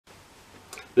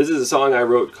This is a song I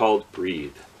wrote called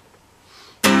Breathe.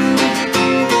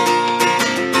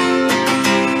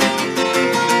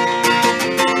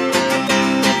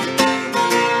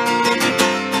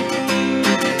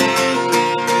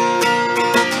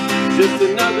 Just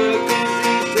another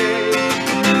busy day.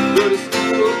 Go to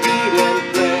school, eat and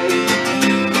play.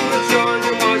 Do the chores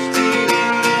and watch TV.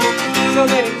 So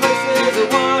many places I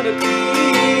wanna be.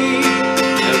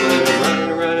 And when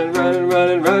I'm running,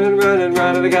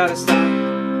 I gotta stop.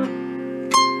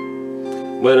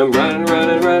 When I'm running,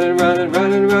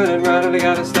 I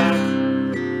gotta stop.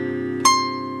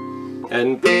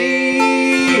 And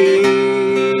breathe,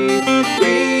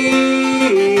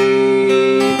 breathe,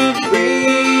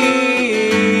 breathe.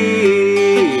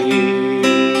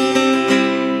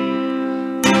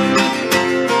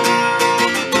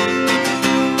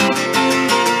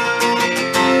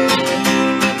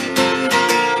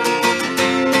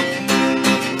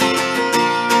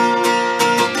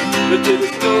 Go to the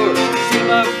store, see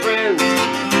my friends,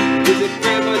 visit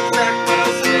grandma's track while I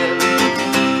spend.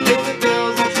 Pay the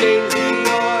bills and change the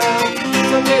oil.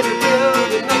 Someday the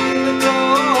bills and nothing to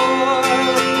toil.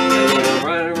 And when I'm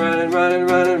running,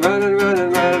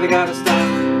 I gotta stop.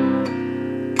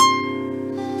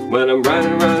 When I'm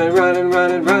running,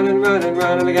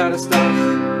 I gotta stop.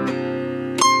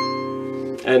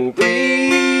 And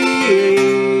breathe,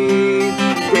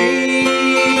 breathe,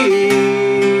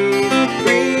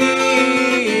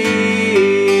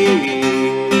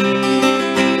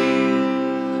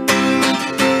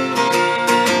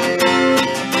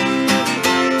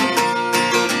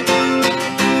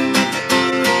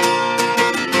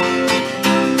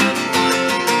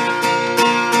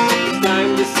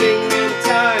 sing and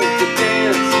time to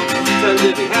dance. Time to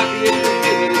be happy if we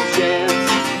give it a chance.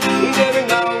 We never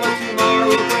know what tomorrow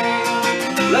will bring.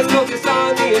 Let's focus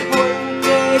on the important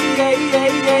day.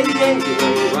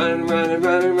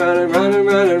 When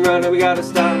we're running, we gotta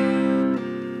stop.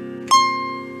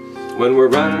 When we're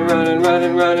running,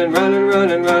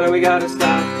 we gotta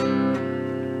stop.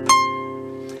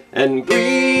 And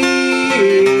breathe.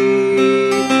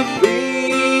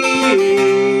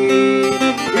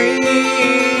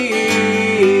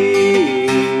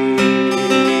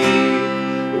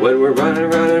 When we're running,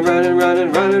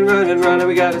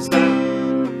 we gotta stop.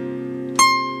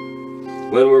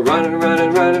 When we're running,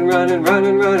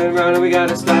 we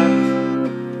gotta stop.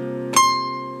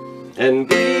 And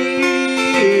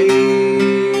breathe,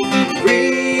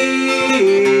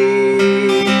 breathe,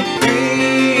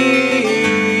 breathe.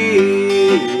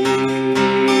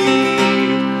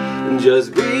 And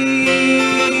just breathe,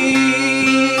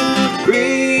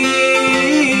 breathe.